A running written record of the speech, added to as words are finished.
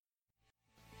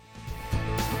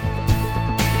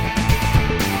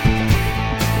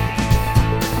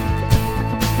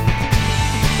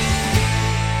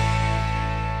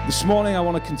This morning I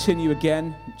want to continue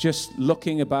again, just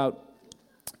looking about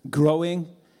growing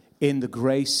in the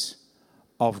grace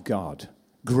of God.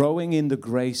 Growing in the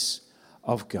grace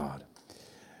of God.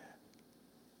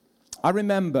 I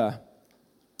remember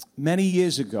many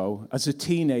years ago, as a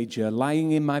teenager,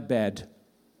 lying in my bed,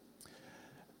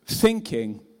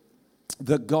 thinking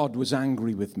that God was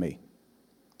angry with me.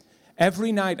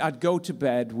 Every night I'd go to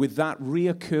bed with that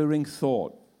reoccurring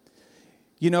thought.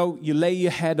 You know, you lay your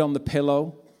head on the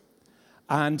pillow,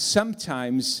 and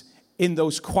sometimes in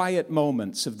those quiet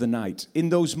moments of the night, in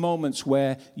those moments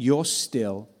where you're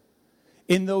still,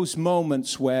 in those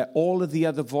moments where all of the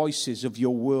other voices of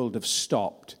your world have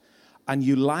stopped, and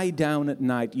you lie down at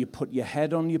night, you put your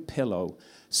head on your pillow,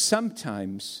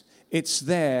 sometimes it's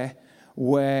there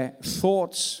where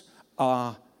thoughts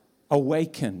are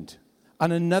awakened,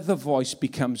 and another voice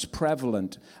becomes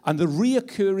prevalent. And the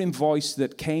reoccurring voice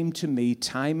that came to me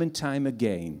time and time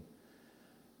again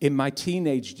in my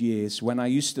teenage years, when I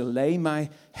used to lay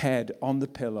my head on the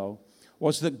pillow,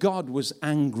 was that God was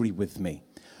angry with me.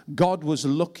 God was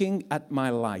looking at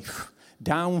my life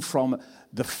down from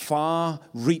the far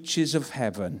reaches of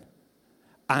heaven,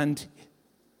 and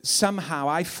somehow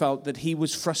I felt that he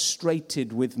was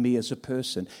frustrated with me as a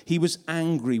person. He was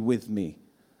angry with me.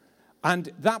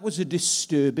 And that was a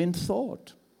disturbing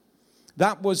thought.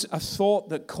 That was a thought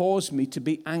that caused me to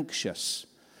be anxious.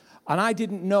 And I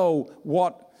didn't know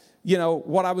what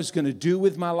I was going to do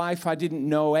with my life. I didn't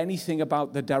know anything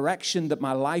about the direction that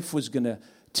my life was going to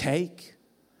take.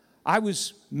 I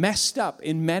was messed up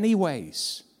in many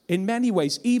ways,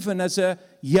 even as a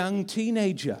young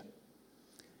teenager.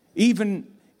 Even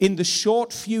in the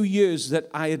short few years that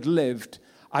I had lived,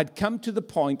 I'd come to the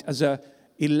point as a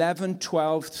 11,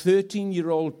 12,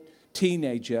 13-year-old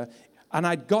teenager, and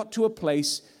I'd got to a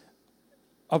place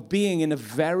of being in a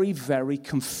very, very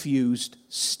confused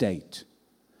state.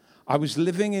 I was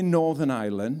living in Northern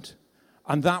Ireland,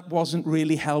 and that wasn't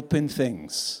really helping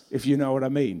things, if you know what I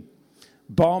mean.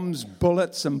 Bombs,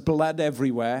 bullets, and blood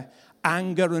everywhere,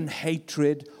 anger and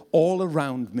hatred all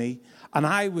around me, and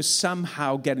I was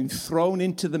somehow getting thrown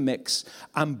into the mix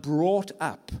and brought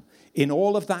up in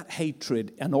all of that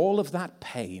hatred and all of that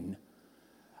pain.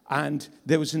 And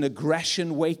there was an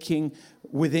aggression waking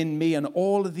within me, and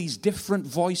all of these different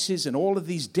voices and all of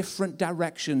these different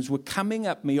directions were coming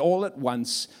at me all at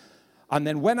once. And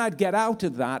then when I'd get out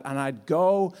of that, and I'd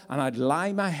go and I'd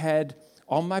lie my head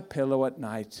on my pillow at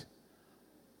night,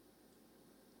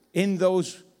 in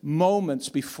those moments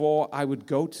before I would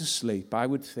go to sleep, I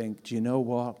would think, do you know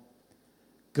what?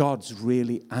 God's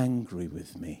really angry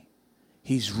with me.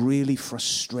 He's really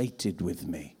frustrated with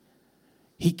me.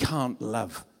 He can't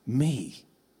love me.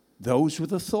 Those were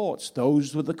the thoughts.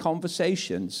 Those were the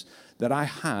conversations that I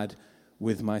had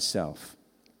with myself.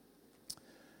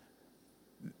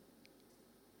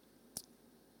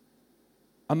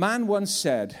 A man once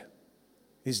said,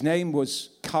 his name was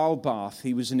Karl Barth.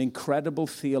 He was an incredible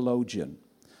theologian.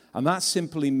 And that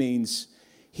simply means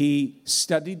he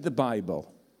studied the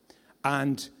Bible,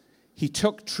 and he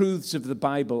took truths of the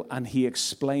Bible and he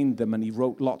explained them, and he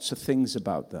wrote lots of things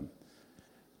about them.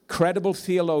 Credible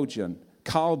theologian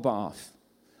Karl Barth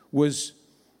was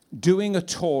doing a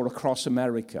tour across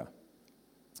America.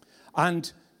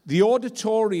 And the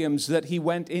auditoriums that he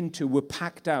went into were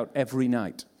packed out every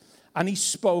night. And he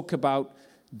spoke about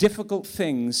difficult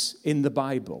things in the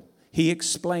Bible. He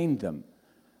explained them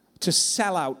to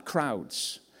sell out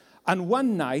crowds. And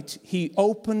one night, he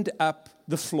opened up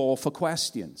the floor for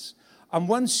questions. And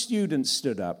one student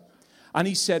stood up and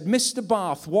he said, Mr.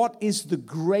 Barth, what is the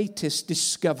greatest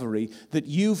discovery that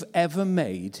you've ever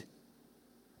made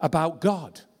about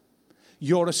God?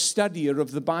 You're a studier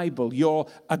of the Bible. You're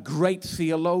a great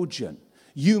theologian.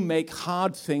 You make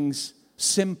hard things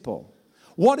simple.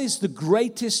 What is the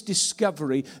greatest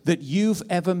discovery that you've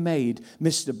ever made,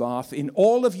 Mr. Barth, in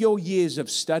all of your years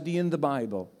of studying the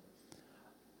Bible?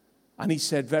 And he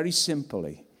said very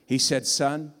simply, he said,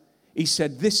 son, he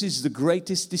said, this is the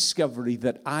greatest discovery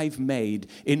that I've made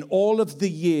in all of the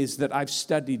years that I've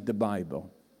studied the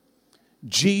Bible.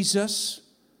 Jesus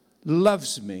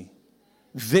loves me.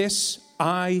 This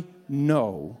I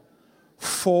know,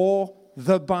 for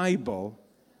the Bible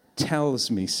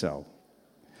tells me so.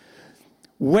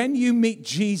 When you meet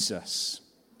Jesus,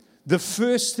 the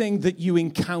first thing that you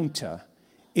encounter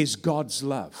is God's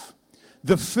love.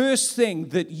 The first thing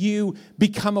that you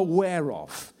become aware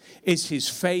of is his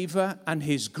favor and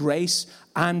his grace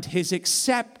and his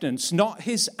acceptance, not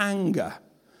his anger.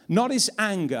 Not his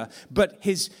anger, but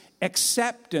his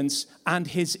acceptance and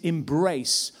his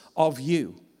embrace of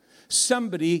you.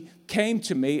 Somebody came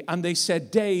to me and they said,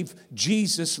 Dave,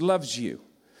 Jesus loves you.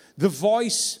 The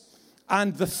voice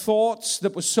And the thoughts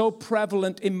that were so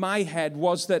prevalent in my head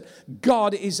was that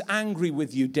God is angry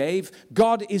with you, Dave.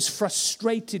 God is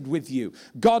frustrated with you.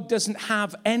 God doesn't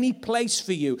have any place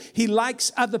for you. He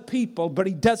likes other people, but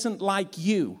he doesn't like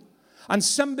you. And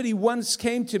somebody once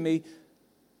came to me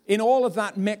in all of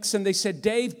that mix and they said,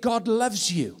 Dave, God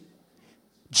loves you.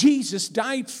 Jesus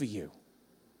died for you.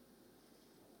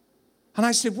 And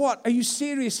I said, what? Are you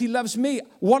serious? He loves me.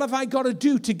 What have I got to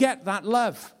do to get that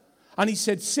love? And he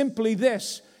said simply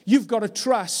this: you've got to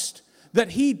trust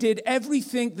that he did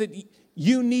everything that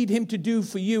you need him to do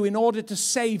for you in order to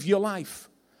save your life.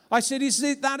 I said, is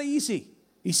it that easy?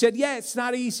 He said, yeah, it's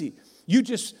that easy. You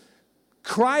just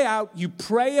cry out, you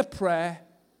pray a prayer,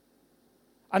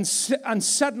 and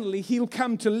suddenly he'll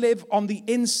come to live on the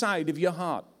inside of your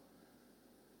heart.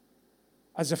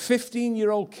 As a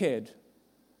 15-year-old kid,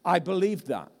 I believed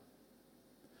that.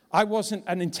 I wasn't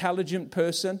an intelligent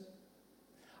person.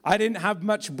 I didn't have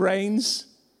much brains.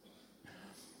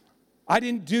 I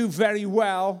didn't do very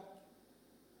well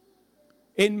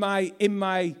in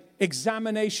my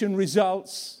examination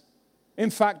results.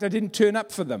 In fact, I didn't turn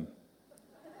up for them.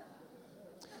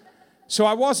 So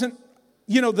I wasn't,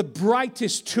 the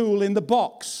brightest tool in the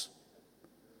box.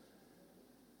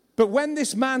 But when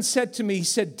this man said to me, he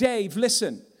said, Dave,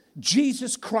 listen,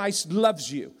 Jesus Christ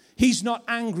loves you. He's not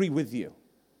angry with you.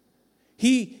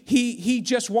 He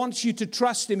just wants you to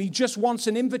trust him. He just wants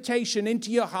an invitation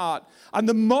into your heart. And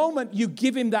the moment you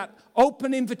give him that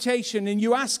open invitation and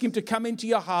you ask him to come into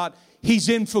your heart, he's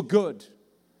in for good.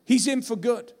 He's in for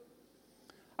good.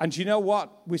 And you know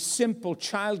what? With simple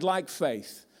childlike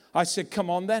faith, I said, come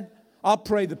on then. I'll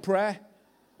pray the prayer.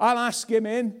 I'll ask him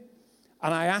in.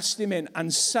 And I asked him in,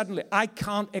 and suddenly, I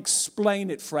can't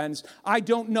explain it, friends. I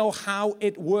don't know how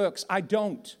it works. I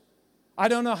don't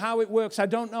know how it works. I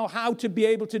don't know how to be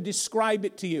able to describe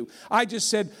it to you. I just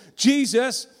said,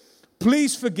 Jesus,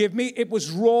 please forgive me. It was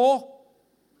raw.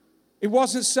 It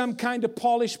wasn't some kind of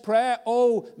polished prayer.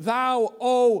 Oh, thou,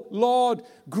 oh, Lord,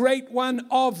 great one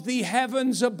of the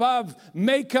heavens above,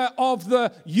 maker of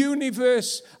the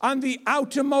universe and the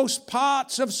outermost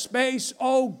parts of space.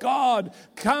 Oh, God,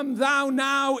 come thou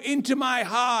now into my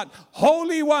heart.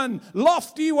 Holy one,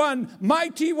 lofty one,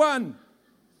 mighty one.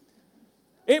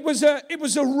 It was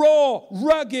a raw,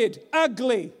 rugged,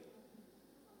 ugly,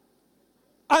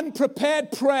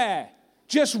 unprepared prayer.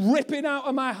 Just ripping out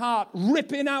of my heart,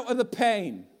 ripping out of the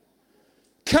pain,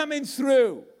 coming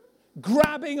through,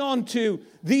 grabbing onto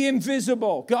the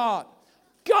invisible. God,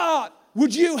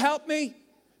 would you help me?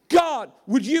 God,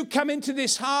 would you come into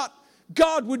this heart?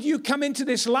 God, would you come into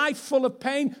this life full of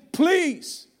pain?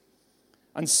 Please.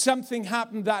 And something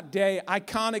happened that day. I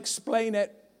can't explain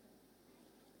it.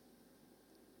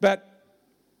 But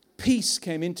peace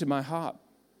came into my heart.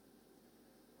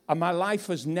 And my life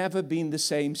has never been the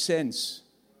same since.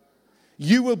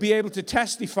 You will be able to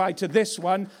testify to this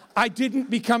one. I didn't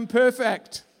become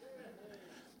perfect.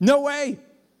 No way.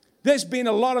 There's been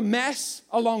a lot of mess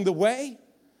along the way.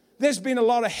 There's been a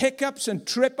lot of hiccups and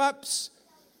trip-ups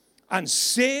and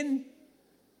sin.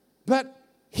 But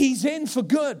he's in for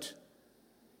good.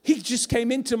 He just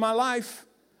came into my life.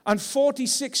 And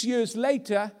 46 years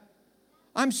later,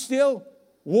 I'm still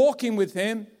walking with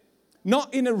him.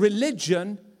 Not in a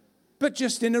religion, but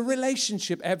just in a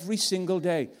relationship every single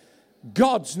day.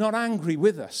 God's not angry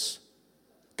with us.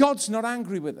 God's not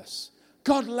angry with us.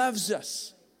 God loves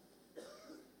us.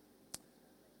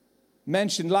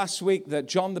 Mentioned last week that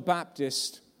John the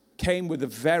Baptist came with a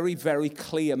very, very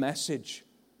clear message.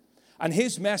 And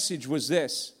his message was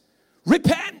this: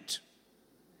 repent.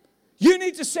 You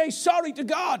need to say sorry to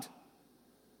God.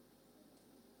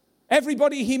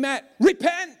 Everybody he met,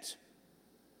 repent.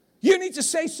 You need to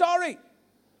say sorry.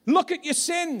 Look at your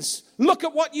sins. Look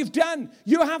at what you've done.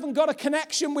 You haven't got a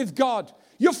connection with God.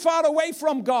 You're far away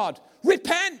from God.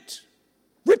 Repent.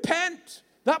 Repent.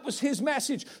 That was his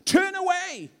message. Turn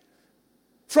away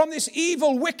from this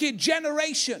evil, wicked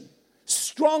generation.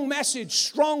 Strong message,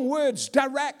 strong words,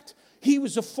 direct. He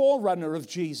was a forerunner of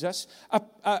Jesus,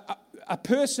 a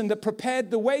person that prepared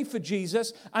the way for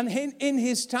Jesus. And in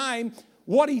his time,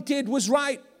 what he did was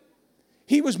right.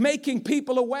 He was making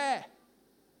people aware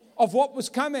of what was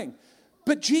coming.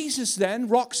 But Jesus then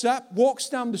rocks up, walks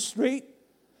down the street,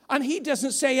 and he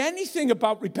doesn't say anything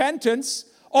about repentance.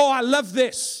 Oh, I love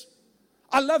this.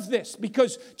 I love this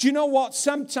because, do you know what?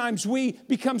 Sometimes we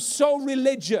become so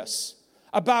religious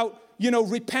about,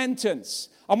 repentance.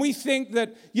 And we think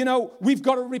that, we've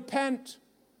got to repent.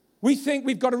 We think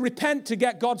we've got to repent to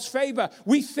get God's favor.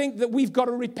 We think that we've got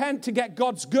to repent to get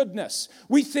God's goodness.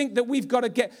 We think that we've got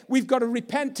to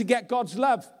repent to get God's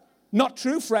love. Not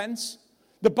true, friends.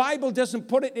 The Bible doesn't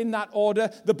put it in that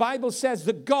order. The Bible says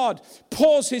that God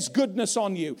pours his goodness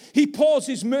on you. He pours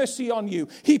his mercy on you.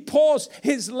 He pours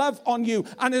his love on you.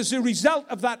 And as a result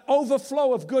of that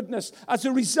overflow of goodness, as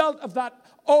a result of that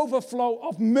overflow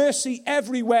of mercy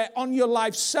everywhere on your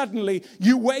life, suddenly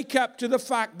you wake up to the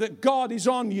fact that God is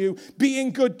on you,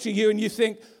 being good to you, and you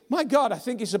think, my God, I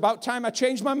think it's about time I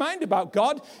change my mind about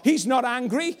God. He's not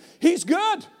angry. He's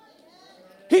good.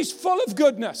 He's full of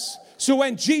goodness. So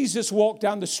when Jesus walked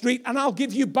down the street, and I'll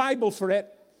give you Bible for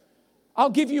it.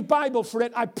 I'll give you Bible for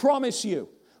it, I promise you.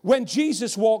 When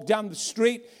Jesus walked down the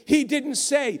street, he didn't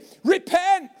say,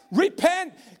 repent,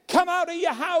 repent, come out of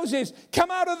your houses, come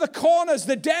out of the corners,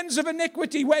 the dens of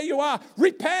iniquity where you are.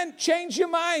 Repent, change your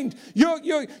mind. You're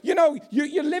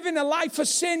living a life of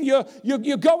sin.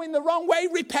 You're going the wrong way.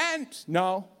 Repent.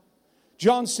 No.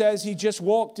 John says he just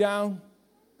walked down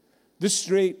the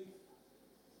street,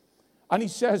 and he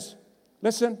says,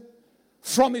 listen,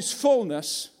 from his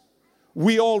fullness,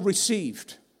 we all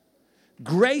received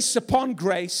grace upon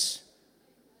grace,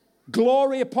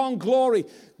 glory upon glory.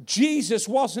 Jesus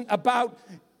wasn't about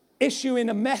issuing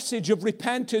a message of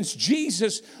repentance.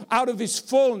 Jesus, out of his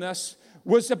fullness,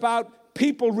 was about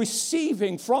people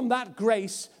receiving from that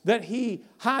grace that he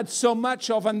had so much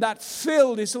of and that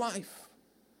filled his life.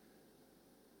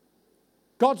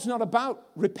 God's not about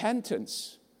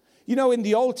repentance. You know, in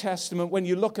the Old Testament, when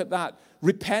you look at that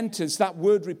repentance, that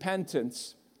word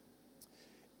repentance,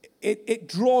 it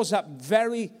draws up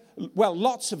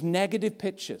lots of negative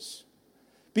pictures.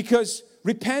 Because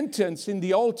repentance in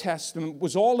the Old Testament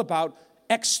was all about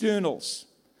externals.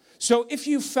 So if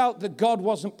you felt that God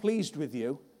wasn't pleased with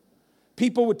you,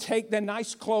 people would take their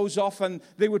nice clothes off and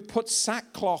they would put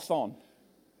sackcloth on.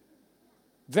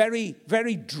 Very,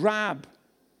 very drab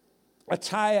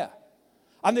attire.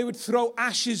 And they would throw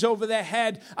ashes over their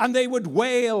head, and they would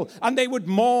wail, and they would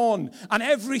mourn, and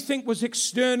everything was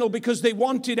external because they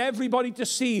wanted everybody to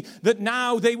see that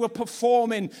now they were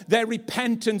performing their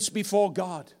repentance before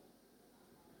God.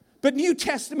 But New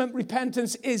Testament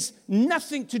repentance is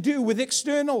nothing to do with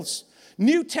externals.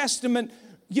 New Testament,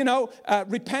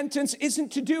 repentance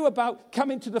isn't to do about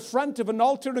coming to the front of an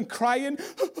altar and crying,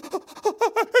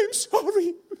 I'm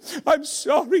sorry, I'm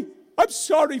sorry, I'm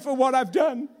sorry for what I've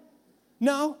done.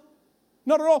 No,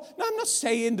 not at all. No, I'm not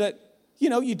saying that,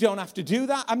 you don't have to do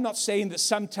that. I'm not saying that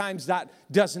sometimes that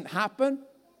doesn't happen.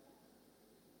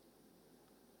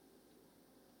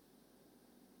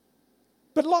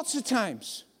 But lots of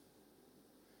times,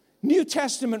 New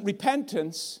Testament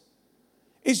repentance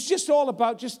is just all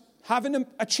about just having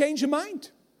a change of mind.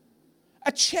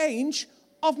 A change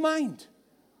of mind.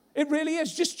 It really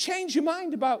is. Just change your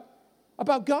mind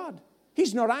about God.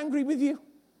 He's not angry with you.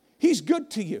 He's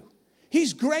good to you.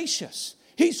 He's gracious.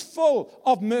 He's full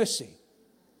of mercy.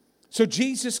 So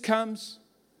Jesus comes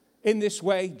in this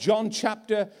way. John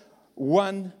chapter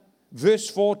 1, verse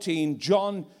 14.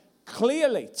 John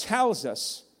clearly tells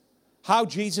us how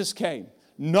Jesus came.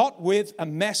 Not with a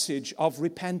message of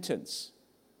repentance,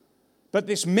 but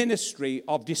this ministry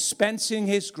of dispensing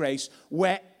his grace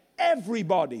where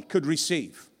everybody could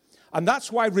receive. And that's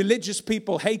why religious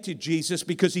people hated Jesus,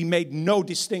 because he made no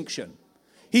distinction.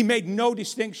 He made no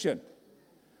distinction.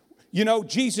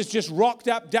 Jesus just rocked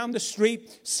up down the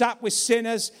street, sat with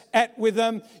sinners, ate with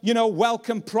them,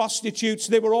 welcomed prostitutes.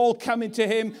 They were all coming to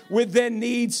him with their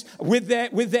needs, with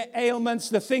their ailments,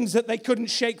 the things that they couldn't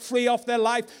shake free off their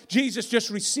life. Jesus just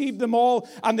received them all,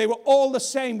 and they were all the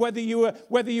same, whether you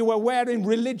were wearing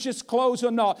religious clothes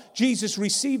or not. Jesus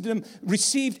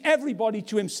received everybody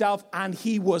to himself, and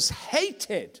he was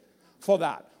hated for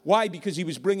that. Why? Because he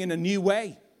was bringing a new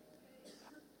way.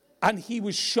 And he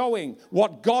was showing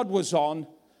what God was on,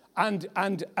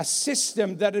 and a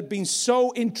system that had been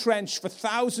so entrenched for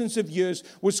thousands of years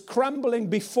was crumbling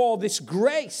before this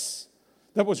grace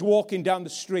that was walking down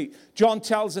the street. John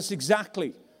tells us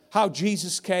exactly how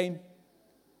Jesus came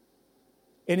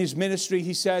in his ministry.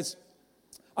 He says,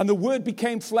 and the Word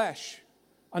became flesh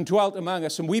and dwelt among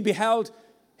us, and we beheld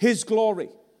his glory.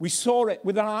 We saw it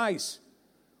with our eyes.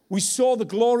 We saw the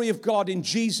glory of God in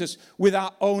Jesus with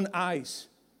our own eyes.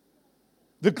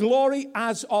 The glory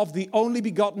as of the only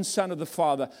begotten Son of the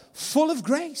Father, full of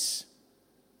grace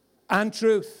and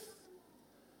truth.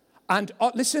 And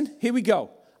listen, here we go.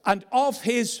 And of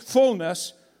his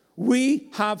fullness we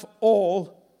have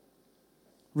all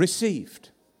received.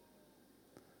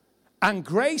 And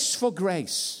grace for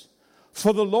grace.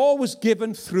 For the law was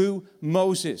given through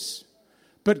Moses,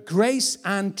 but grace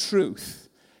and truth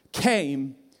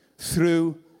came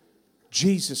through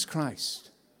Jesus Christ.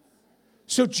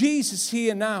 So Jesus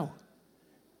here now,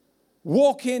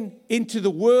 walking into the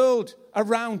world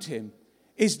around him,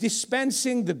 is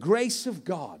dispensing the grace of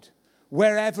God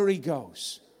wherever he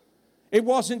goes. It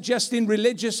wasn't just in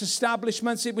religious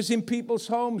establishments. It was in people's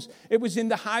homes. It was in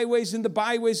the highways and the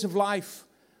byways of life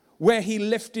where he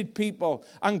lifted people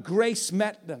and grace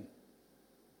met them.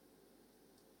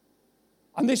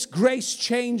 And this grace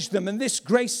changed them and this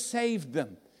grace saved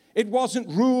them. It wasn't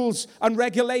rules and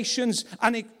regulations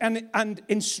and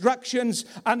instructions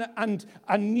and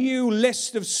a new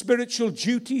list of spiritual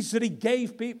duties that he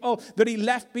gave people, that he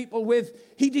left people with.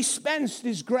 He dispensed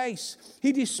his grace.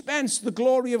 He dispensed the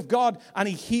glory of God, and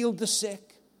he healed the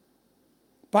sick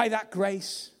by that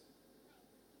grace.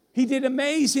 He did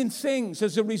amazing things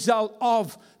as a result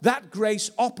of that grace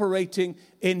operating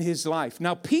in his life.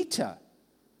 Now, Peter,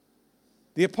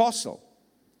 the apostle,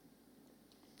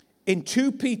 in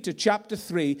 2 Peter chapter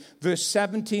 3, verse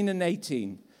 17 and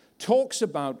 18, talks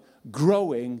about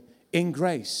growing in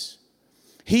grace.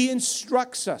 He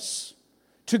instructs us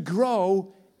to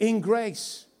grow in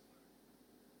grace.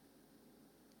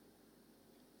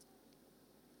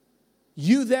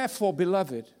 You therefore,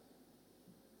 beloved,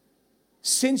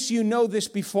 since you know this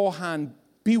beforehand,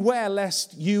 beware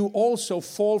lest you also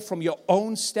fall from your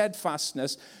own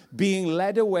steadfastness, being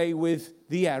led away with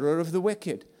the error of the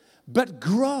wicked. But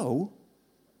grow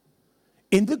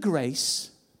in the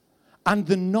grace and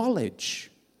the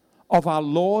knowledge of our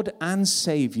Lord and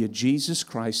Savior, Jesus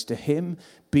Christ. To him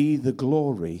be the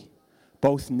glory,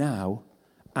 both now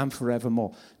and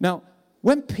forevermore. Now,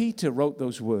 when Peter wrote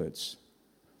those words,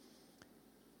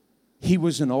 he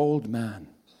was an old man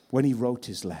when he wrote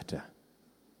his letter.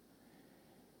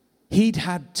 He'd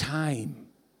had time,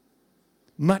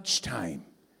 much time,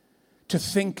 to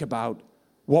think about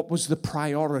what was the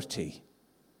priority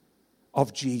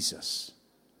of Jesus.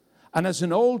 And as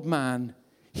an old man,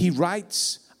 he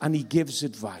writes and he gives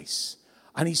advice.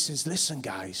 And he says, listen,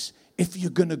 guys, if you're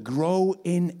going to grow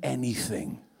in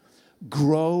anything,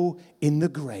 grow in the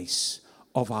grace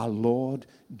of our Lord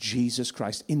Jesus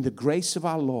Christ. In the grace of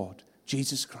our Lord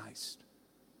Jesus Christ.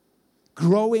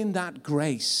 Grow in that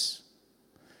grace.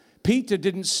 Peter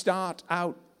didn't start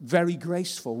out very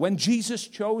graceful. When Jesus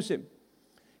chose him,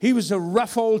 he was a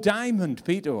rough old diamond,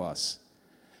 Peter was.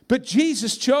 But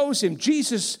Jesus chose him.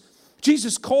 Jesus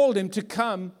called him to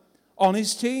come on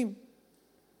his team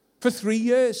for 3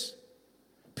 years.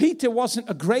 Peter wasn't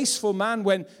a graceful man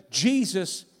when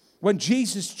Jesus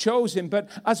chose him, but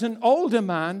as an older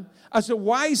man, as a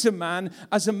wiser man,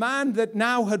 as a man that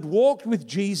now had walked with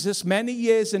Jesus many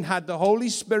years and had the Holy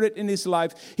Spirit in his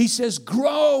life, he says,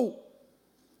 grow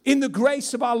in the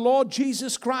grace of our Lord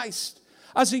Jesus Christ.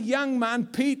 As a young man,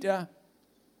 Peter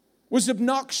was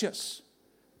obnoxious,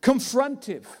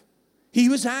 confrontive. He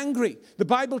was angry. The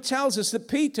Bible tells us that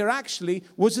Peter actually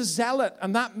was a zealot,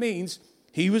 and that means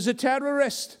he was a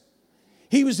terrorist.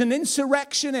 He was an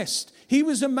insurrectionist. He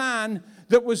was a man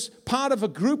that was part of a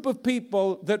group of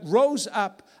people that rose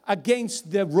up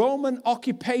against the Roman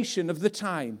occupation of the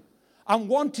time and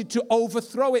wanted to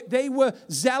overthrow it. They were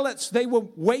zealots. They were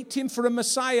waiting for a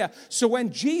Messiah. So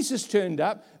when Jesus turned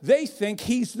up, they think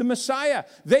he's the Messiah.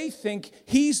 They think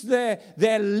he's their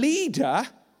leader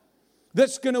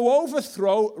that's going to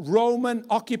overthrow Roman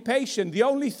occupation. The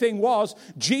only thing was,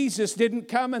 Jesus didn't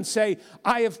come and say,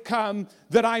 I have come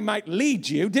that I might lead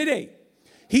you, did he?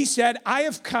 He said, I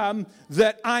have come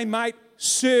that I might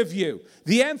serve you.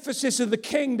 The emphasis of the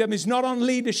kingdom is not on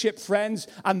leadership, friends,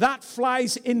 and that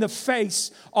flies in the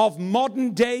face of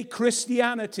modern day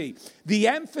Christianity. The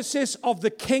emphasis of the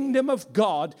kingdom of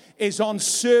God is on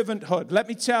servanthood. Let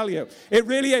me tell you, it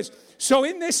really is. So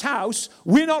in this house,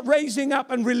 we're not raising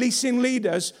up and releasing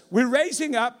leaders. We're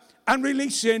raising up and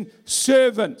releasing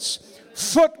servants,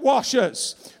 foot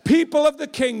washers, people of the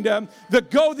kingdom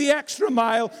that go the extra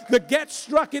mile, that get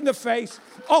struck in the face,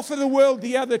 offer the world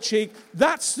the other cheek.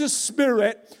 That's the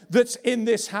spirit that's in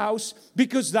this house,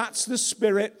 because that's the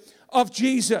spirit of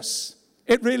Jesus.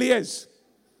 It really is.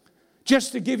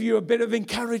 Just to give you a bit of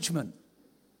encouragement.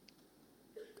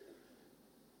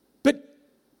 But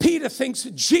Peter thinks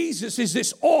that Jesus is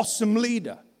this awesome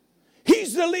leader.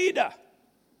 He's the leader.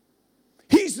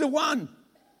 He's the one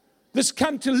that's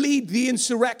come to lead the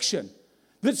insurrection,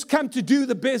 that's come to do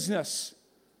the business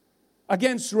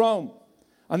against Rome.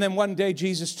 And then one day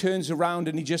Jesus turns around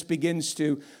and he just begins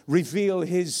to reveal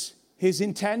his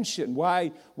intention,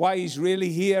 why he's really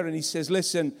here. And he says,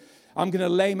 listen, I'm going to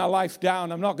lay my life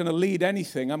down. I'm not going to lead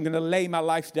anything. I'm going to lay my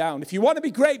life down. If you want to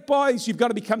be great, boys, you've got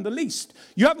to become the least.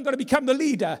 You haven't got to become the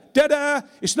leader. Da-da!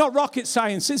 It's not rocket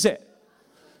science, is it?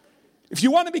 If you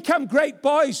want to become great,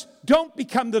 boys, don't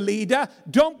become the leader.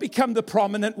 Don't become the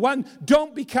prominent one.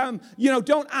 Don't become,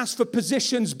 don't ask for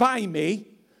positions by me.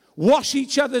 Wash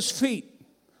each other's feet.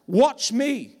 Watch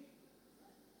me.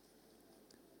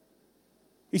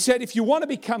 He said, if you want to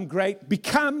become great,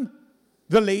 become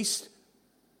the least.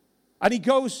 And he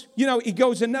goes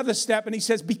another step and he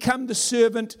says, become the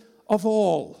servant of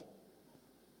all.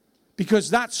 Because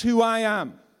that's who I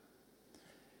am.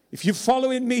 If you're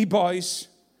following me, boys,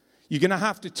 you're going to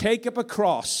have to take up a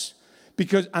cross.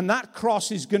 And that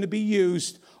cross is going to be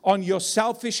used on your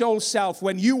selfish old self.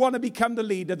 When you want to become the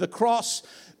leader, the cross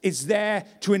is there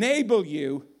to enable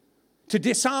you to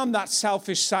disarm that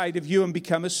selfish side of you and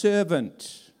become a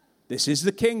servant. This is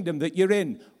the kingdom that you're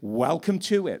in. Welcome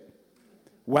to it.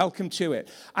 Welcome to it.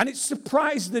 And it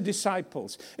surprised the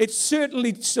disciples. It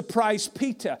certainly surprised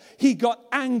Peter. He got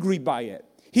angry by it.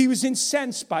 He was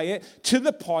incensed by it to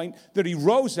the point that he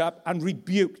rose up and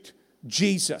rebuked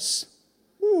Jesus.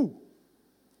 Ooh.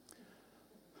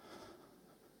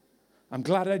 I'm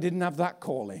glad I didn't have that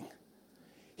calling.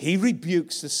 He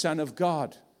rebukes the Son of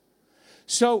God.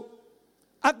 So,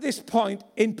 at this point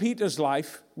in Peter's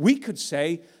life, we could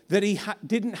say that he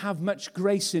didn't have much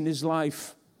grace in his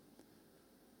life.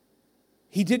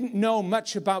 He didn't know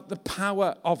much about the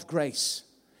power of grace.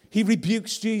 He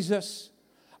rebukes Jesus,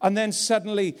 and then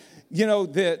suddenly,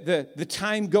 the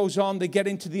time goes on. They get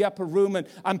into the upper room,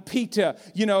 and Peter,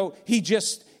 he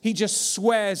just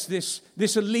swears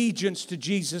this allegiance to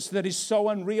Jesus that is so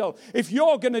unreal. If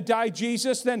you're going to die,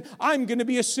 Jesus, then I'm going to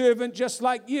be a servant just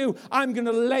like you. I'm going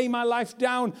to lay my life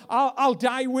down. I'll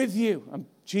die with you. And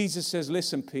Jesus says,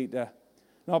 listen, Peter,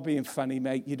 not being funny,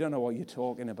 mate. You don't know what you're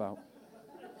talking about.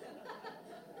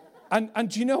 And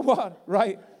do you know what,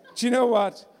 right? Do you know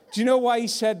what? Do you know why he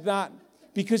said that?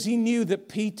 Because he knew that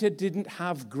Peter didn't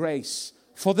have grace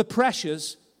for the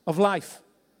pressures of life.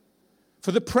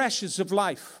 For the pressures of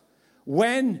life.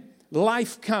 When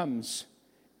life comes,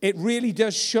 it really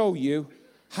does show you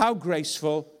how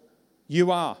graceful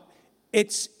you are.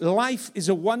 Life is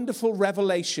a wonderful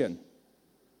revelation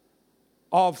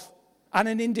and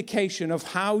an indication of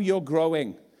how you're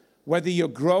growing. Whether you're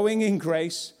growing in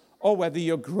grace or whether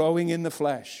you're growing in the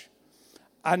flesh.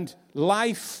 And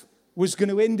life was going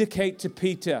to indicate to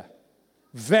Peter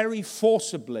very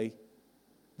forcibly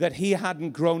that he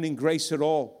hadn't grown in grace at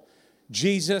all.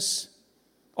 Jesus,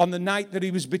 on the night that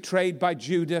he was betrayed by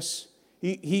Judas,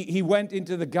 he went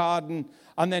into the garden,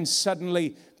 and then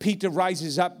suddenly Peter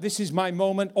rises up. This is my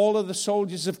moment. All of the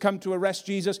soldiers have come to arrest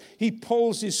Jesus. He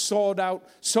pulls his sword out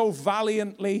so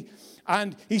valiantly,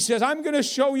 and he says, I'm going to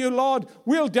show you, Lord.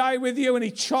 We'll die with you. And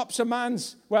he chops a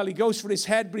man's, he goes for his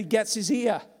head, but he gets his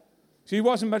ear. So he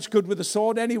wasn't much good with a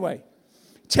sword anyway.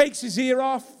 Takes his ear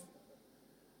off.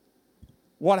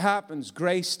 What happens?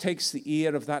 Grace takes the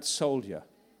ear of that soldier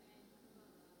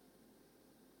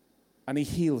and he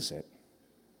heals it.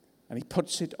 And he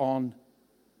puts it on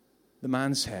the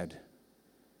man's head.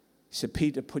 He said,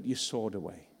 Peter, put your sword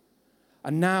away.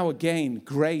 And now again,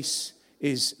 grace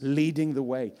is leading the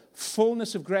way.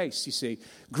 Fullness of grace, you see.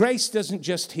 Grace doesn't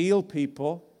just heal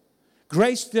people.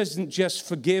 Grace doesn't just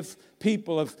forgive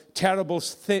people of terrible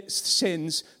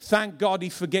sins. Thank God he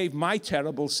forgave my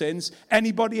terrible sins.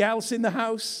 Anybody else in the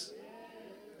house?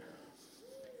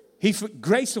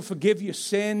 Grace will forgive your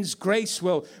sins. Grace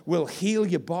will heal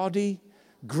your body.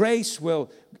 Grace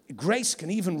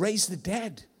can even raise the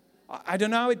dead. I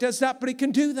don't know how it does that, but it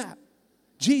can do that.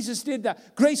 Jesus did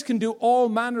that. Grace can do all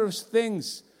manner of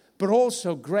things, but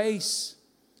also grace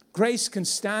can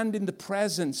stand in the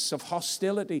presence of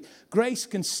hostility. Grace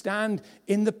can stand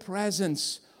in the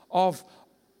presence of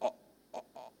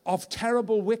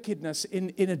terrible wickedness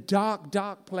in a dark,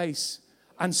 dark place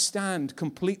and stand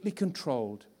completely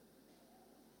controlled,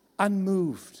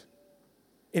 unmoved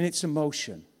in its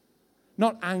emotion.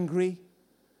 Not angry,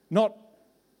 not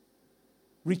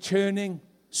returning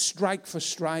strike for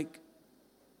strike.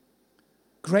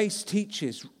 Grace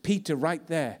teaches Peter right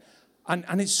there.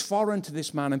 And it's foreign to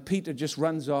this man. And Peter just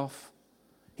runs off.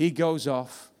 He goes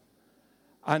off.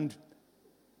 And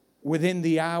within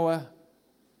the hour,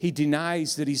 he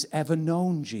denies that he's ever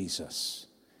known Jesus.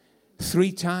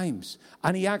 3 times.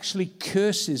 And he actually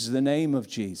curses the name of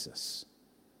Jesus.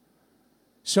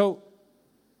 So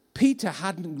Peter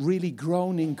hadn't really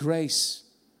grown in grace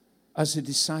as a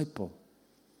disciple.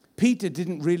 Peter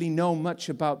didn't really know much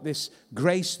about this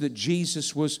grace that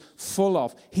Jesus was full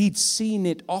of. He'd seen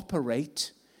it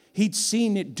operate. He'd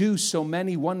seen it do so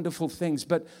many wonderful things.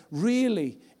 But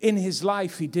really, in his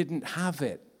life, he didn't have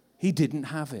it. He didn't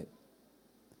have it.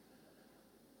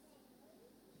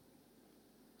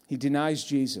 He denies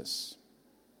Jesus.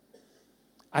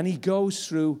 And he goes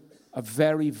through a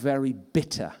very, very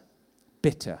bitter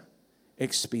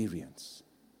experience.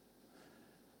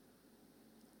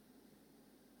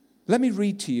 Let me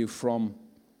read to you from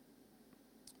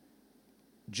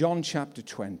John chapter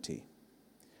 20.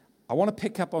 I want to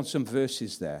pick up on some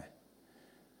verses there.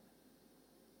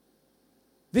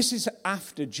 This is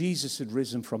after Jesus had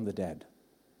risen from the dead.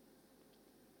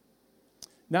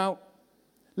 Now,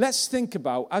 let's think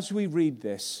about, as we read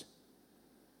this,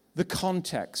 the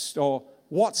context or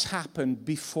what's happened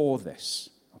before this,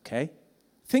 okay?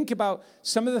 Think about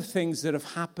some of the things that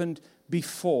have happened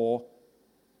before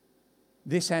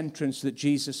this entrance that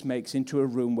Jesus makes into a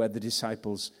room where the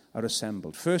disciples are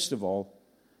assembled. First of all,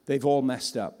 they've all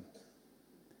messed up.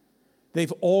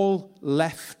 They've all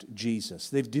left Jesus.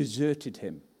 They've deserted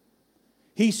him.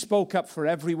 He spoke up for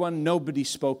everyone. Nobody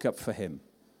spoke up for him.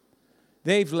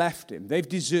 They've left him. They've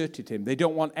deserted him. They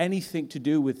don't want anything to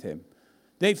do with him.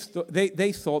 They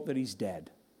thought that he's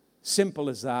dead. Simple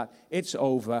as that. It's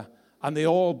over. And they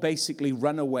all basically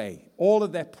run away. All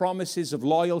of their promises of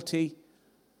loyalty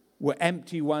were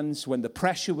empty ones. When the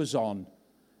pressure was on,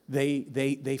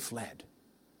 they fled.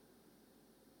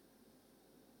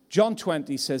 John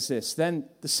 20 says this, then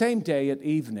the same day at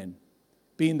evening,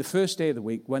 being the first day of the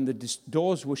week, when the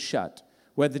doors were shut,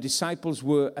 where the disciples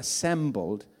were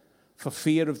assembled for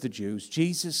fear of the Jews,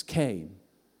 Jesus came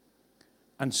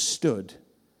and stood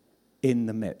in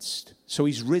the midst. So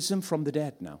he's risen from the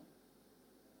dead now,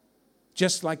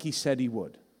 just like he said he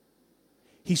would.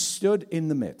 He stood in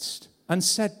the midst and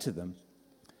said to them,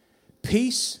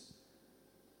 peace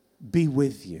be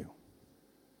with you.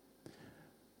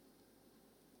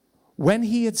 When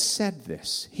he had said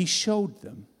this, he showed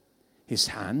them his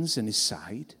hands and his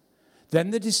side. Then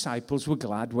the disciples were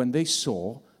glad when they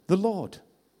saw the Lord.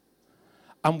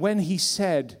 And when he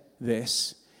said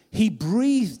this, he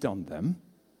breathed on them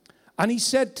and he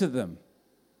said to them,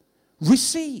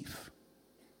 receive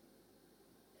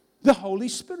the Holy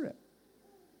Spirit.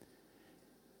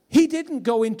 He didn't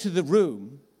go into the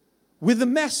room with a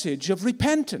message of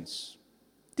repentance,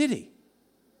 did he?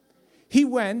 He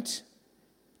went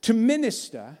to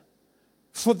minister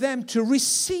for them to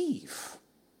receive.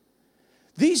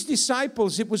 These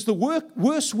disciples, it was the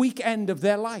worst weekend of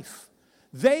their life.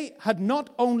 They had not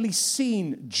only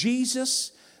seen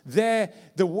Jesus, their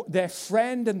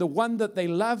friend and the one that they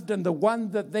loved and the one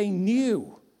that they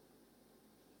knew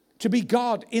to be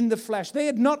God in the flesh. They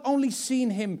had not only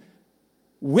seen him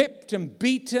whipped and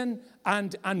beaten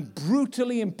and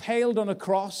brutally impaled on a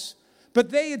cross,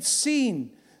 but they had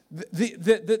seen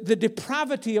the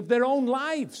depravity of their own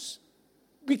lives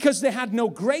because they had no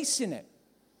grace in it.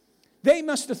 They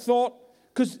must have thought,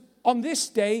 because on this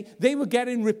day, they were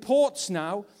getting reports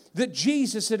now that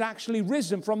Jesus had actually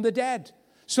risen from the dead.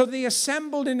 So they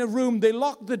assembled in a room, they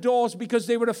locked the doors because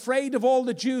they were afraid of all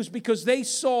the Jews, because they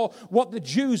saw what the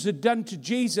Jews had done to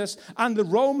Jesus and the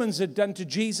Romans had done to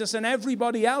Jesus and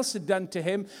everybody else had done to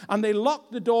him. And they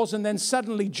locked the doors, and then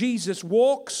suddenly Jesus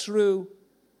walks through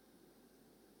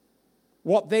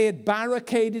what they had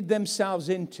barricaded themselves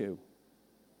into.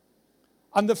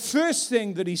 And the first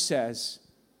thing that he says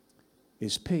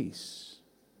is peace.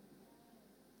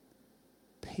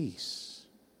 Peace.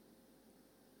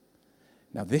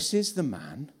 Now, this is the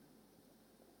man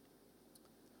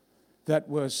that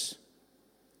was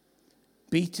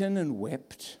beaten and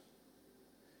whipped.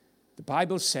 The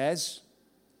Bible says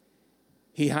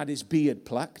he had his beard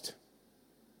plucked.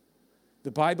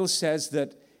 The Bible says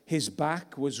that his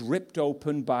back was ripped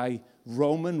open by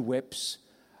Roman whips,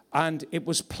 and it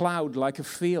was plowed like a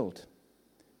field.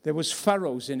 There was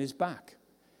furrows in his back.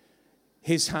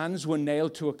 His hands were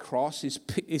nailed to a cross.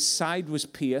 His side was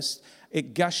pierced.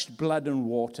 It gushed blood and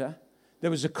water. There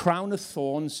was a crown of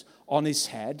thorns on his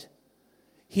head.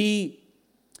 He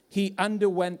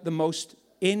underwent the most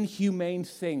inhumane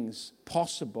things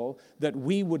possible that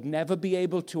we would never be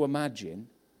able to imagine,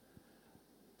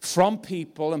 from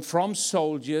people and from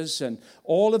soldiers, and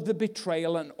all of the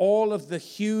betrayal and all of the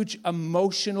huge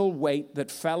emotional weight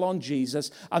that fell on Jesus.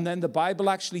 And then the Bible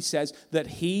actually says that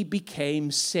he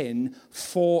became sin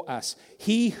for us.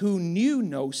 He who knew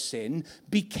no sin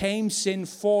became sin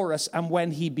for us. And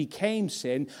when he became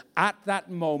sin, at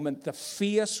that moment, the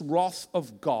fierce wrath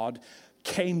of God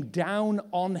came down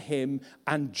on him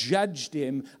and judged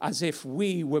him as if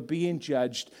we were being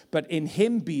judged. But in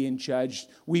him being judged,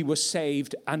 we were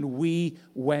saved and we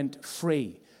went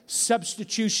free.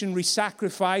 Substitutionary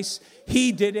sacrifice,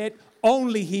 he did it.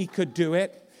 Only he could do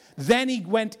it. Then he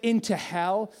went into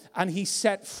hell and he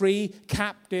set free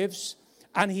captives,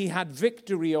 and he had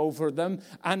victory over them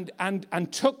and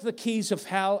took the keys of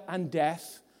hell and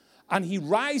death. And he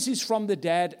rises from the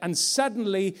dead, and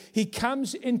suddenly he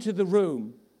comes into the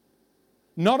room,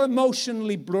 not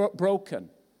emotionally broken,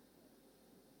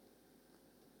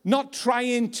 not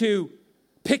trying to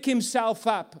pick himself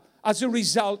up as a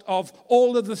result of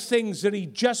all of the things that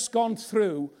he'd just gone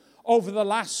through over the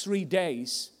last 3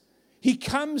 days. He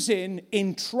comes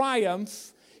in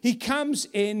triumph. He comes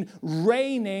in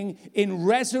reigning in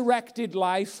resurrected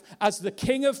life as the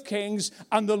King of Kings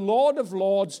and the Lord of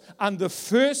Lords. And the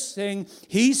first thing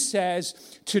he says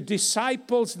to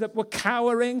disciples that were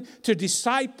cowering, to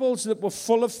disciples that were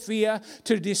full of fear,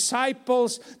 to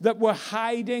disciples that were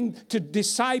hiding, to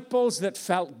disciples that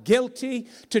felt guilty,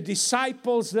 to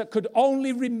disciples that could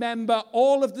only remember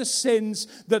all of the sins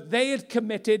that they had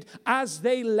committed as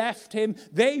they left him.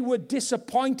 They were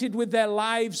disappointed with their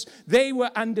lives. They were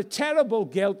under terrible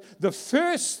guilt. The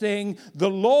first thing the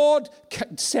Lord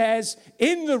says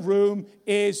in the room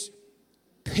is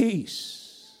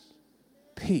peace.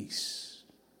 Peace.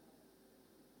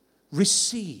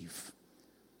 Receive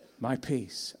my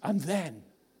peace. And then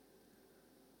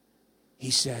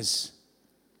he says,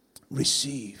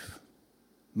 receive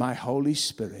my Holy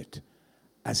Spirit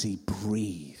as he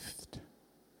breathed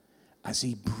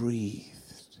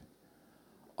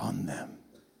on them.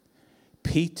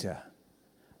 Peter,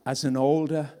 as an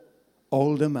older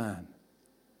man,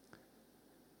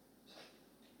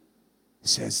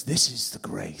 says, this is the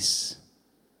grace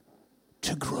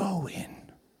to grow in.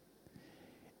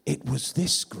 It was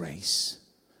this grace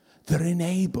that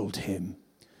enabled him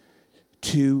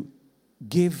to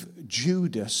give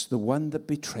Judas, the one that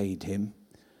betrayed him,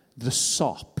 the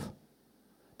sop.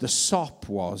 The sop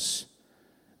was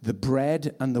the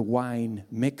bread and the wine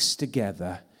mixed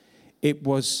together. It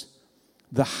was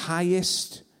the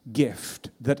highest gift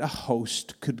that a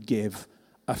host could give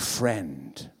a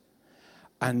friend.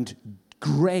 And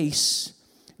grace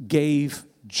gave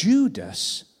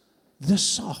Judas the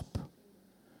sop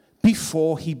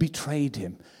before he betrayed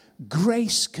him.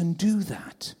 Grace can do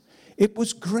that. It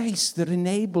was grace that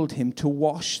enabled him to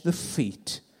wash the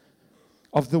feet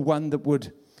of the one that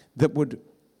would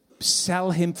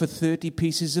sell him for 30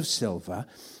 pieces of silver.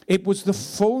 It was the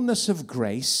fullness of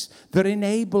grace that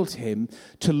enabled him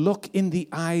to look in the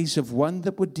eyes of one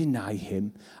that would deny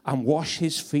him and wash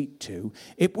his feet too.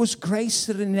 It was grace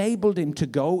that enabled him to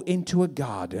go into a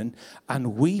garden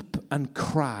and weep and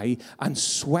cry and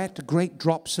sweat great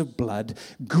drops of blood.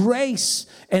 Grace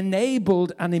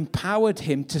enabled and empowered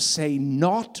him to say,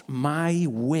 not my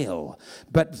will,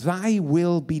 but thy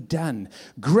will be done.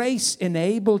 Grace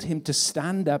enabled him to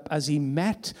stand up as he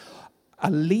met a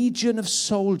legion of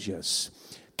soldiers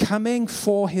coming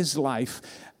for his life.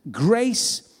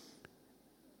 Grace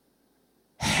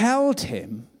held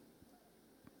him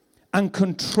and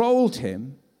controlled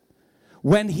him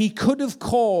when he could have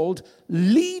called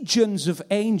legions of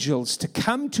angels to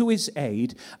come to his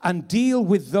aid and deal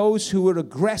with those who were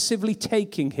aggressively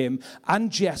taking him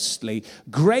unjustly.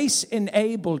 Grace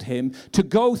enabled him to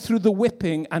go through the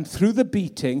whipping and through the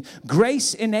beating.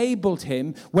 Grace enabled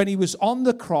him when he was on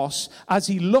the cross, as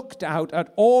he looked out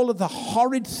at all of the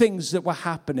horrid things that were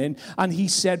happening, and he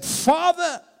said,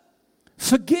 Father,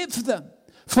 forgive them,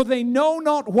 for they know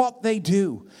not what they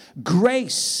do.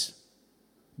 Grace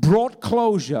brought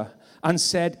closure and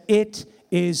said, it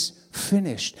is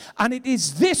finished. And it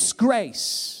is this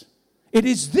grace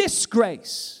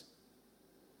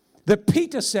that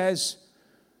Peter says,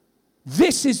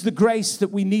 this is the grace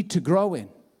that we need to grow in.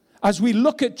 As we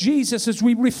look at Jesus, as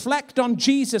we reflect on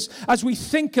Jesus, as we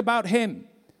think about him,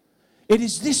 it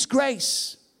is this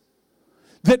grace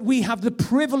that we have the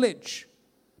privilege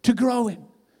to grow in.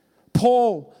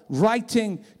 Paul,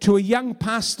 writing to a young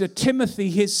pastor, Timothy,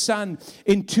 his son,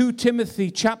 in 2 Timothy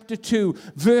chapter 2,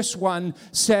 verse 1,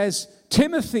 says,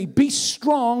 Timothy, be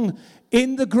strong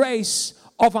in the grace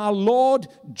of our Lord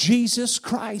Jesus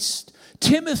Christ.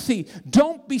 Timothy,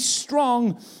 don't be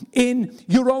strong in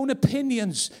your own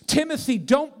opinions. Timothy,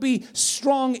 don't be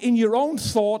strong in your own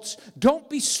thoughts. Don't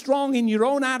be strong in your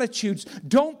own attitudes.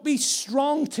 Don't be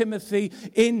strong, Timothy,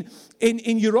 in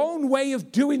your own way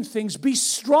of doing things. Be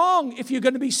strong. If you're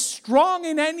going to be strong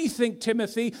in anything,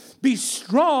 Timothy, be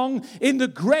strong in the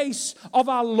grace of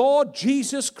our Lord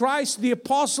Jesus Christ. The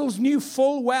apostles knew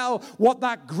full well what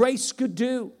that grace could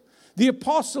do. The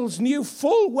apostles knew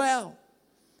full well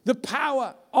the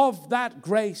power of that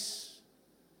grace.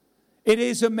 It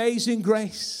is amazing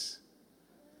grace.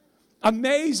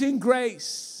 Amazing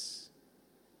grace.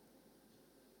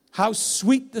 How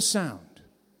sweet the sound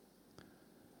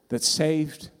that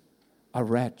saved a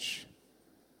wretch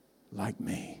like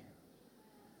me.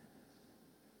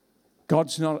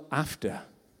 God's not after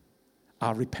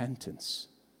our repentance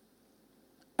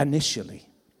initially.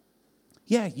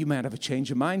 Yeah, you might have a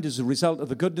change of mind as a result of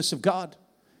the goodness of God.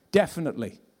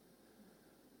 Definitely.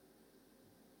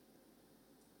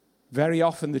 Very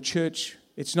often the church,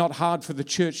 it's not hard for the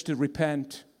church to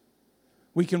repent.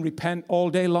 We can repent all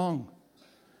day long.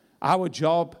 Our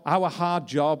job, our hard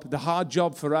job, the hard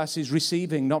job for us is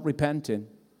receiving, not repenting.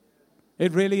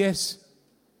 It really is.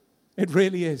 It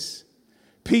really is.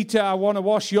 Peter, I want to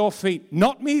wash your feet.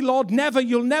 Not me, Lord, never.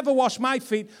 You'll never wash my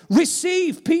feet.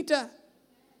 Receive, Peter.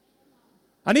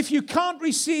 And if you can't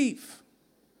receive,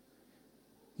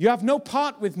 you have no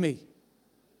part with me.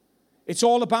 It's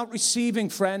all about receiving,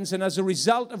 friends, and as a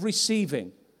result of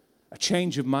receiving, a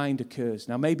change of mind occurs.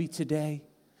 Now, maybe today,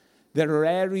 there are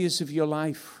areas of your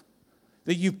life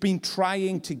that you've been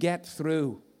trying to get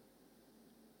through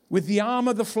with the arm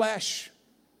of the flesh,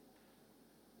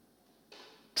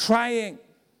 trying,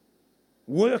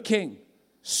 working,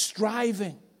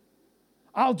 striving.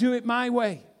 I'll do it my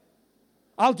way.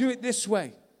 I'll do it this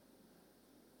way.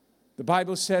 The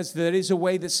Bible says there is a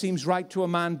way that seems right to a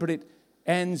man, but it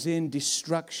ends in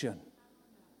destruction.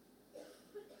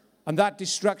 And that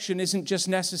destruction isn't just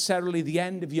necessarily the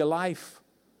end of your life.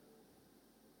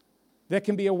 There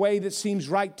can be a way that seems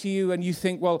right to you and you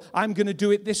think, well, I'm going to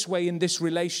do it this way in this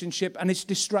relationship, and it's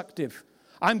destructive.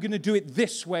 I'm going to do it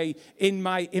this way in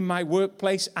my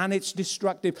workplace, and it's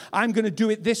destructive. I'm going to do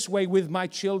it this way with my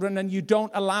children, and you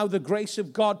don't allow the grace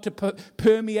of God to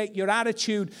permeate your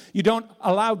attitude. You don't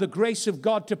allow the grace of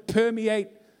God to permeate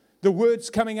the words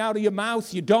coming out of your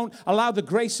mouth. You don't allow the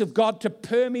grace of God to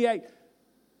permeate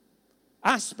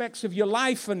aspects of your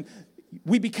life, and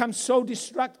we become so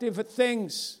destructive at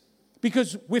things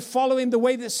because we're following the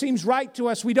way that seems right to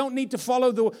us. We don't need to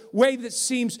follow the way that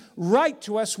seems right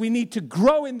to us. We need to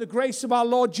grow in the grace of our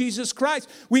Lord Jesus Christ.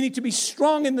 We need to be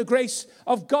strong in the grace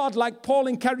of God, like Paul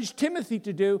encouraged Timothy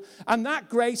to do, and that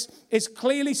grace is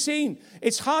clearly seen.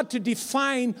 It's hard to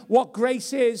define what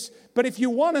grace is, but if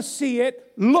you want to see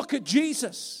it, look at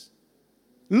Jesus.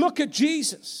 Look at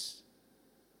Jesus.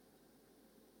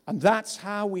 And that's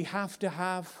how we have to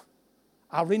have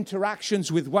our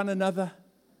interactions with one another.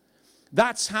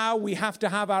 That's how we have to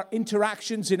have our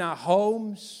interactions in our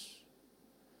homes.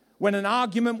 When an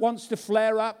argument wants to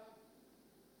flare up.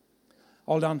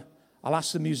 Hold on. I'll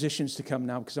ask the musicians to come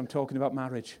now because I'm talking about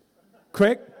marriage.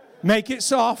 Quick, make it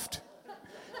soft.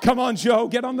 Come on, Joe,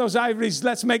 get on those ivories.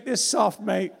 Let's make this soft,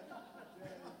 mate.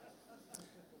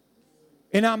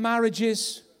 In our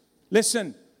marriages,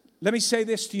 listen, let me say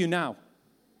this to you now.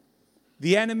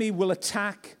 The enemy will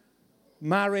attack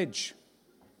marriage.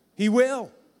 He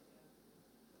will.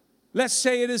 Let's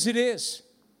say it as it is.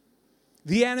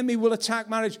 The enemy will attack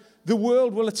marriage. The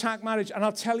world will attack marriage. And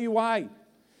I'll tell you why.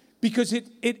 Because it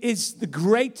is the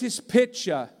greatest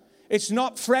picture. It's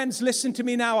not, friends, listen to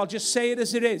me now. I'll just say it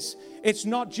as it is. It's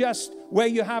not just where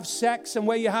you have sex and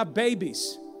where you have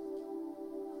babies.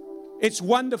 It's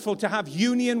wonderful to have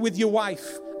union with your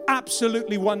wife.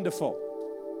 Absolutely wonderful.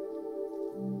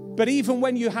 But even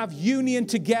when you have union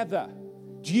together,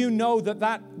 do you know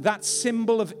that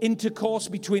symbol of intercourse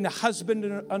between a husband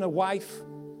and a wife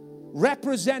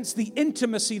represents the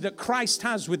intimacy that Christ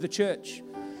has with the church?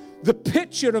 The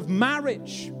picture of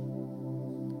marriage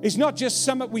is not just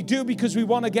something we do because we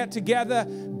want to get together,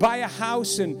 buy a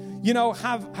house, and,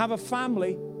 have a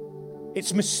family.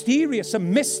 It's mysterious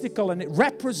and mystical, and it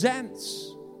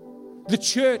represents the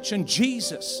church and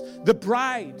Jesus, the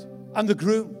bride and the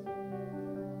groom.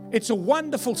 It's a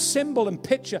wonderful symbol and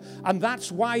picture, and that's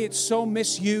why it's so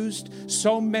misused,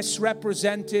 so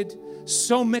misrepresented,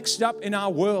 so mixed up in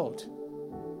our world,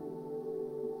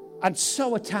 and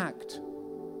so attacked.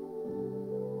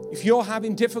 If you're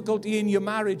having difficulty in your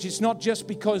marriage, it's not just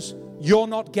because you're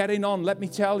not getting on, let me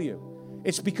tell you.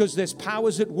 It's because there's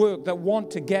powers at work that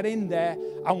want to get in there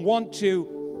and want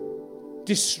to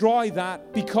destroy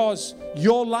that, because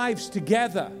your lives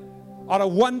together are a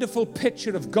wonderful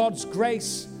picture of God's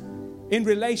grace in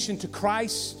relation to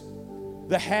Christ,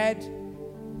 the head,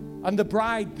 and the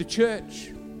bride, the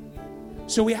church.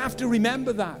 So we have to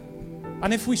remember that.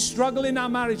 And if we struggle in our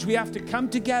marriage, we have to come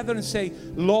together and say,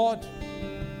 Lord,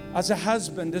 as a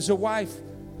husband, as a wife,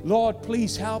 Lord,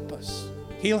 please help us.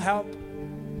 He'll help.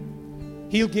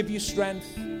 He'll give you strength.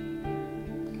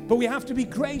 But we have to be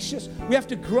gracious. We have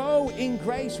to grow in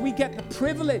grace. We get the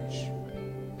privilege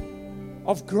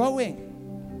of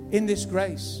growing in this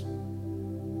grace.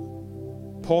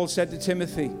 Paul said to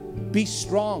Timothy, be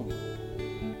strong.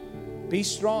 Be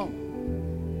strong.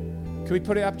 Can we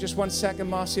put it up just 1 second,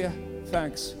 Marcia?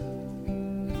 Thanks.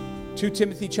 2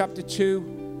 Timothy chapter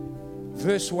 2,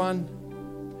 verse 1.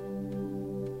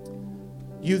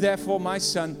 You therefore, my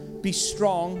son, be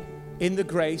strong in the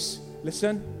grace.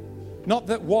 Listen. Not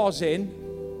that was in.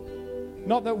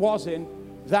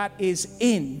 That is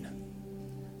in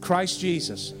Christ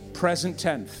Jesus. Present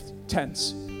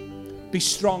tense. Be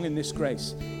strong in this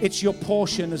grace. It's your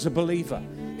portion as a believer.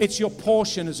 It's your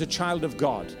portion as a child of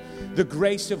God. The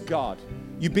grace of God.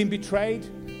 You've been betrayed.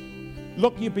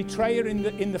 Look your betrayer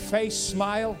in the face,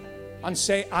 smile, and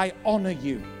say, I honor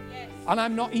you. Yes. And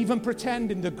I'm not even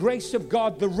pretending. The grace of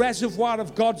God, the reservoir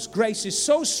of God's grace is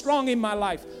so strong in my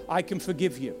life, I can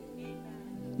forgive you.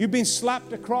 You've been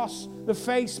slapped across the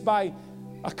face by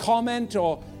a comment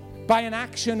or by an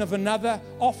action of another.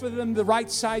 Offer them the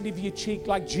right side of your cheek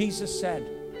like Jesus said.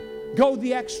 Go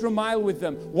the extra mile with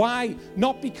them. Why?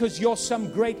 Not because you're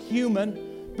some great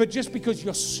human, but just because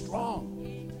you're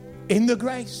strong in the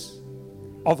grace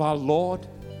of our Lord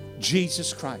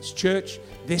Jesus Christ. Church,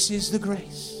 this is the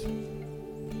grace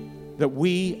that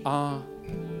we are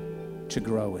to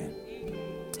grow in.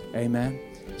 Amen.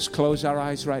 Let's close our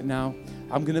eyes right now.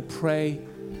 I'm going to pray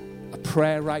a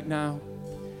prayer right now.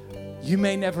 You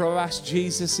may never have asked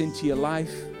Jesus into your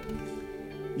life.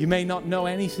 You may not know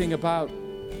anything about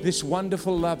this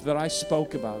wonderful love that I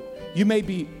spoke about. You may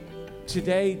be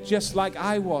today just like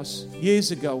I was years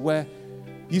ago, where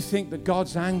you think that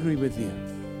God's angry with you.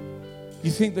 You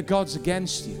think that God's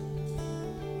against you.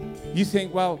 You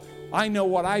think, well, I know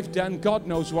what I've done, God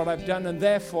knows what I've done, and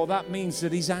therefore that means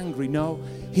that He's angry. No,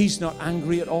 He's not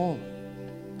angry at all.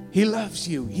 He loves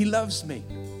you. He loves me.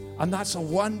 And that's a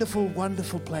wonderful,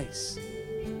 wonderful place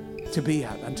to be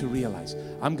at and to realize.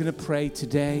 I'm going to pray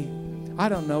today. I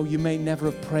don't know, you may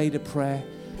never have prayed a prayer.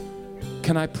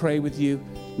 Can I pray with you?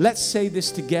 Let's say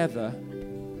this together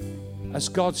as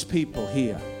God's people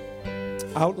here,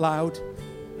 out loud.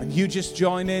 And you just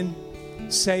join in,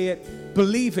 say it,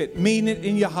 believe it, mean it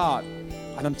in your heart.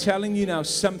 And I'm telling you now,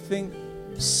 something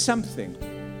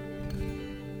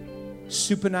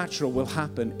supernatural will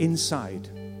happen inside.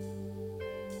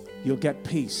 You'll get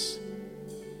peace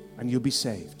and you'll be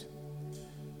saved.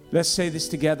 Let's say this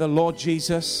together. Lord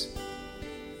Jesus,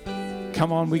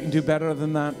 come on, we can do better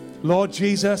than that. Lord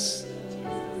Jesus,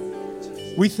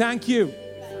 we thank you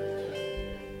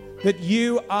that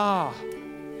you are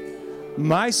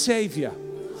my Savior.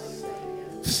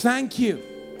 Thank you.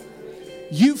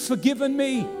 You've forgiven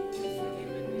me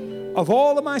of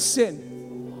all of my sin.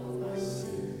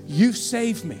 You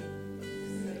saved me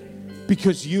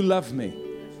because you love me.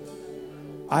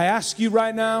 I ask you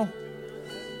right now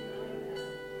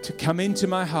to come into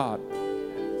my heart.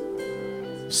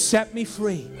 Set me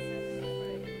free.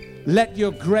 Let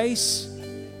your grace,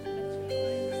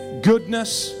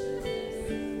 goodness,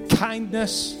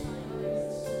 kindness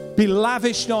be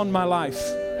lavished on my life.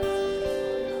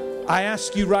 I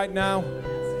ask you right now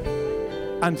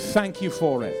and thank you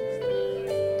for it.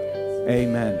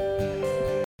 Amen.